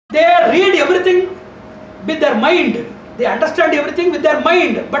They read everything with their mind. They understand everything with their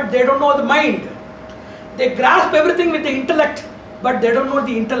mind, but they don't know the mind. They grasp everything with the intellect, but they don't know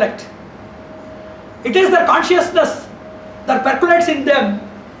the intellect. It is their consciousness that percolates in them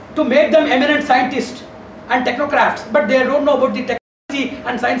to make them eminent scientists and technocrats, but they don't know about the technology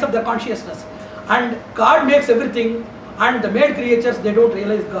and science of their consciousness. And God makes everything, and the made creatures, they don't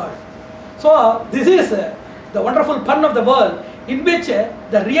realize God. So this is the wonderful pun of the world, in which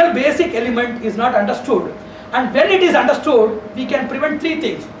the real basic element is not understood. And when it is understood, we can prevent three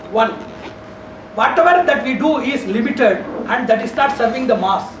things. One, whatever that we do is limited, and that is not serving the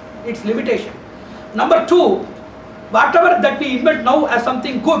mass. It's limitation. Number two, whatever that we invent now as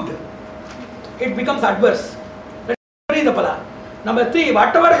something good, it becomes adverse. Number three,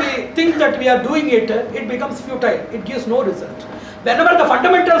 whatever we think that we are doing it, it becomes futile. It gives no result. Whenever the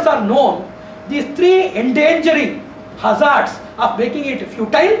fundamentals are known, these three endangering hazards of making it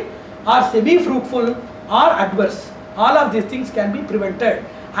futile or semi-fruitful or adverse, all of these things can be prevented.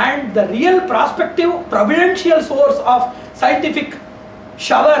 And the real prospective providential source of scientific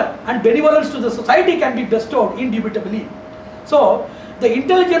shower and benevolence to the society can be bestowed indubitably. So the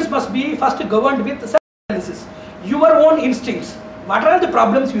intelligence must be first governed with self-analysis, your own instincts. What are the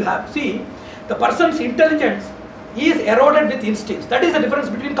problems you have? See, the person's intelligence is eroded with instincts. That is the difference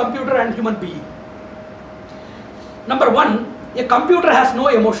between computer and human being. Number one, a computer has no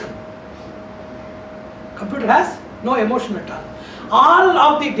emotion. Computer has no emotion at all. All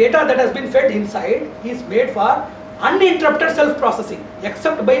of the data that has been fed inside is made for uninterrupted self-processing,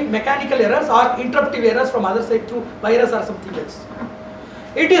 except by mechanical errors or interruptive errors from other side through virus or something else.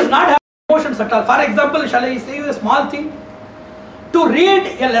 It is not having emotions at all. For example, shall I say you a small thing? To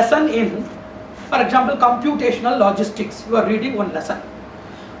read a lesson in, for example, computational logistics, you are reading one lesson.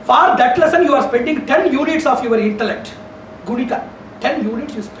 For that lesson, you are spending 10 units of your intellect. Gunika, 10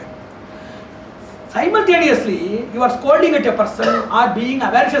 units you spend. Simultaneously, you are scolding at a person or being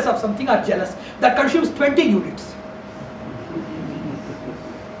avaricious of something or jealous. That consumes 20 units.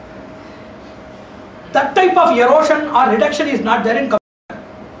 That type of erosion or reduction is not there in computer.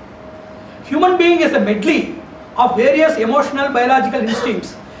 Human being is a medley of various emotional, biological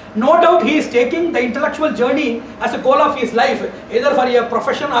instincts. No doubt he is taking the intellectual journey as a goal of his life, either for a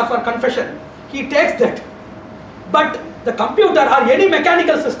profession or for confession. He takes that. But the computer or any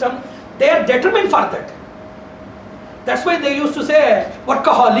mechanical system, they are determined for that. That's why they used to say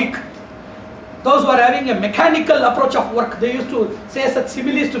workaholic. Those who are having a mechanical approach of work, they used to say such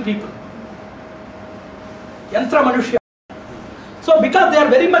similes to people. Yantra Manushya. So because they are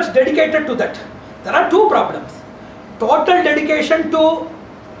very much dedicated to that, there are two problems. Total dedication to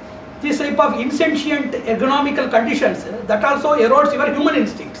this type of insentient ergonomical conditions, that also erodes your human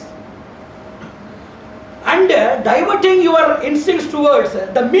instincts. And diverting your instincts towards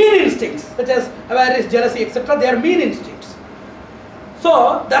the mean instincts, such as avarice, jealousy, etc., they are mean instincts.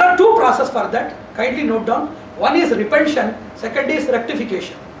 So there are two processes for that. Kindly note down. One is repention, second is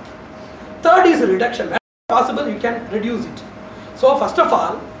rectification. Third is reduction. When possible, you can reduce it. So first of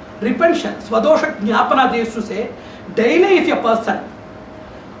all, repension, swadosha jnapana, they used to say, daily if a person,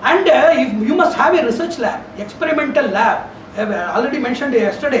 and if you must have a research lab, experimental lab. I have already mentioned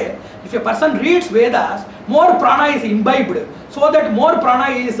yesterday, if a person reads Vedas, more prana is imbibed, so that more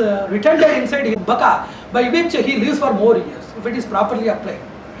prana is retained inside his baka, by which he lives for more years, if it is properly applied.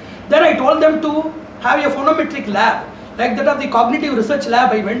 Then I told them to have a phonometric lab, like that of the cognitive research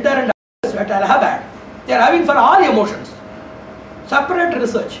lab. I went there and at Allahabad. They are having for all emotions. Separate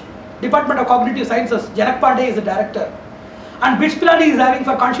research. Department of Cognitive Sciences, Janak Pandey is the director. And BITS Pilani is having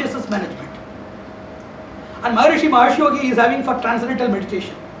for consciousness management. And Maharishi Mahesh Yogi is having for transcendental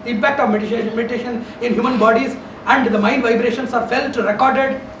meditation. The impact of meditation in human bodies and the mind vibrations are felt,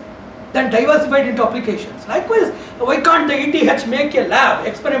 recorded, then diversified into applications. Likewise, why can't the ETH make a lab,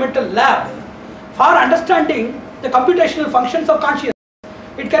 experimental lab, for understanding the computational functions of consciousness?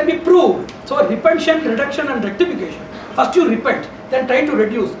 It can be proved. So repention, reduction and rectification. First you repent, then try to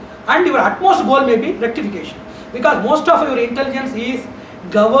reduce. And your utmost goal may be rectification. Because most of your intelligence is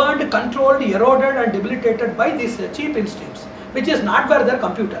governed, controlled, eroded and debilitated by these cheap instincts, which is not for their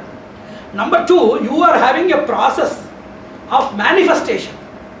computer. Number two, you are having a process of manifestation.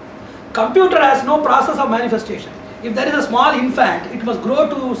 Computer has no process of manifestation. If there is a small infant, it must grow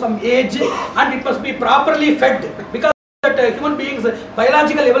to some age and it must be properly fed, because that human beings'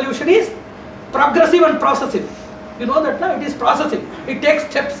 biological evolution is progressive and processive. You know that, no? It is processive. It takes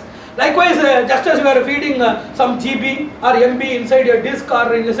steps. Likewise, just as you are feeding some GB or MB inside a disk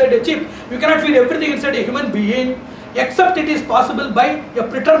or inside a chip, you cannot feed everything inside a human being, except it is possible by a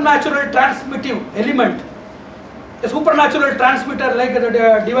preternatural transmittive element a supernatural transmitter like the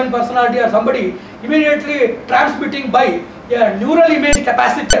divine personality or somebody immediately transmitting by a neural image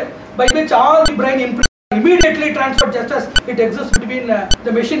capacitor by which all the brain imprints are immediately transferred just as it exists between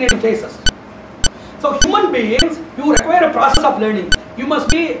the machine interfaces. So human beings, you require a process of learning. You must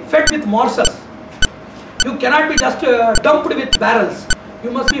be fed with morsels. You cannot be just dumped with barrels.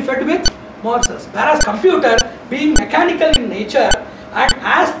 You must be fed with morsels. Whereas computer, being mechanical in nature, and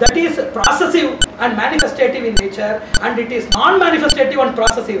as that is processive and manifestative in nature, and it is non-manifestative and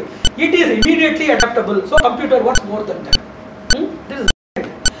processive, it is immediately adaptable. So computer works more than that. This is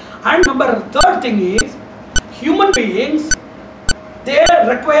right. And third thing is, human beings, they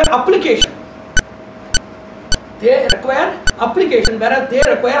require application. They require application, whereas they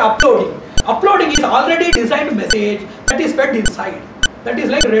require uploading. Uploading is already designed message that is fed inside. That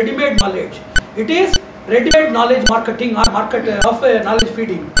is like ready-made knowledge. It is ready-made knowledge marketing or market of knowledge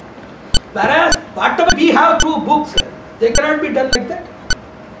feeding. Whereas whatever we have through books, they cannot be done like that.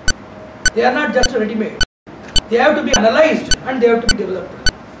 They are not just ready-made. They have to be analyzed and they have to be developed.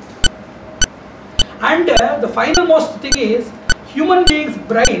 And the final most thing is, human being's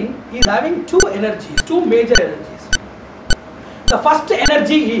brain is having two energies, two major energies. The first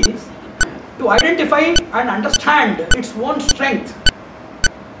energy is to identify and understand its own strength.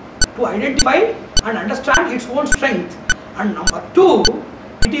 To identify and understand its own strength. And number two,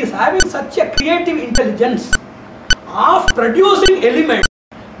 it is having such a creative intelligence of producing elements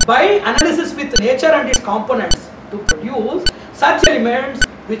by analysis with nature and its components to produce such elements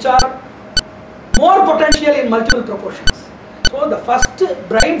which are more potential in multiple proportions. So the first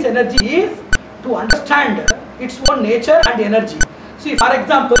brain's energy is to understand its own nature and energy. See, for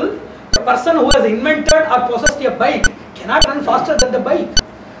example, the person who has invented or possessed a bike cannot run faster than the bike.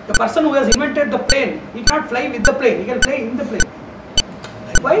 The person who has invented the plane, he cannot fly with the plane, he can fly in the plane.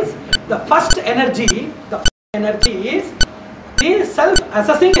 Likewise, the first energy is the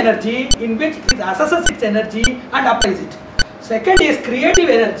self-assessing energy, in which it assesses its energy and applies it. Second is creative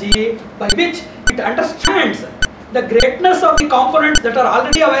energy, by which it understands the greatness of the components that are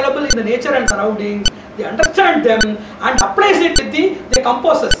already available in the nature and surroundings. They understand them and applies it with they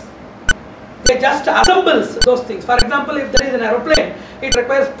composes. They just assembles those things. For example, if there is an aeroplane, it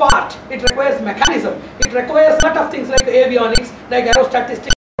requires part, it requires mechanism, it requires a lot of things like avionics, like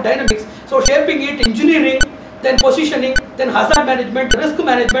aerostatistics, dynamics. So shaping it, engineering, then positioning, then hazard management, risk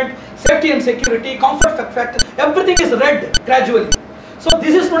management, safety and security, comfort factor, everything is read gradually. So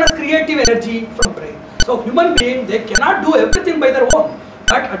this is known as creative energy from brain. So human beings, they cannot do everything by their own,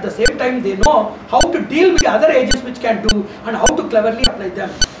 but at the same time they know how to deal with other agents which can do and how to cleverly apply them.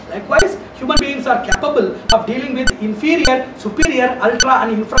 Likewise, human beings are capable of dealing with inferior, superior, ultra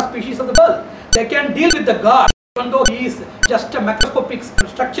and infra species of the world. They can deal with the God, even though he is just a macroscopic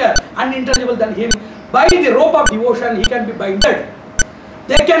structure, unintelligible than him. By the rope of devotion, he can be binded.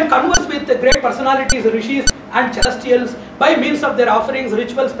 They can converse with the great personalities, rishis and celestials by means of their offerings,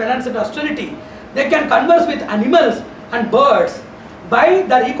 rituals, penance and austerity. They can converse with animals and birds by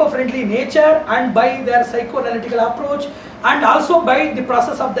their eco-friendly nature and by their psychoanalytical approach, and also by the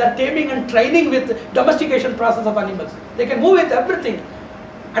process of their taming and training with domestication process of animals. They can move with everything,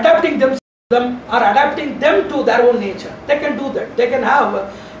 adapting them or adapting them to their own nature. They can do that. They can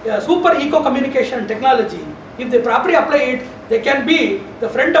have super eco-communication technology. If they properly apply it, they can be the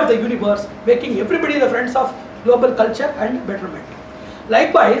friend of the universe, making everybody the friends of global culture and betterment.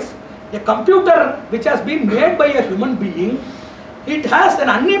 Likewise, a computer which has been made by a human being, it has an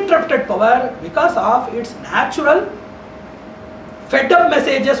uninterrupted power because of its natural fed-up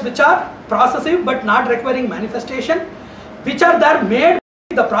messages which are processive but not requiring manifestation, which are there made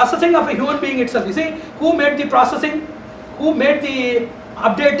by the processing of a human being itself. You see, who made the processing, who made the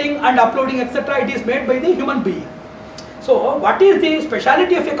updating and uploading, etc. It is made by the human being. So what is the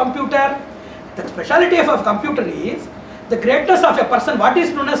speciality of a computer? The speciality of a computer is the greatness of a person. What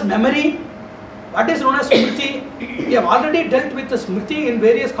is known as memory? What is known as smriti? We have already dealt with the smriti in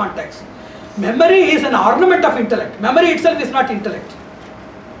various contexts. Memory is an ornament of intellect. Memory itself is not intellect.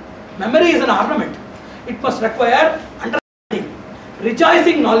 Memory is an ornament. It must require understanding,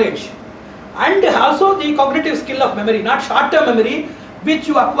 rejoicing knowledge, and also the cognitive skill of memory, not short-term memory which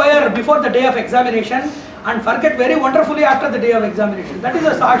you acquire before the day of examination and forget very wonderfully after the day of examination. That is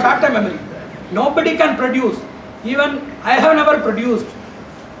a short-term memory. Nobody can produce. Even I have never produced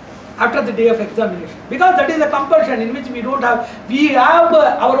after the day of examination, because that is a compulsion in which we have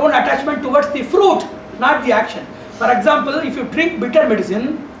our own attachment towards the fruit, not the action. For example, if you drink bitter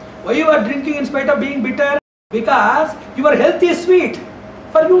medicine, why you are drinking in spite of being bitter? Because your health is sweet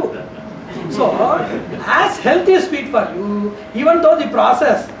for you. So, as health is sweet for you, even though the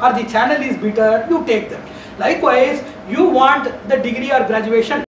process or the channel is bitter, you take that. Likewise, you want the degree or graduation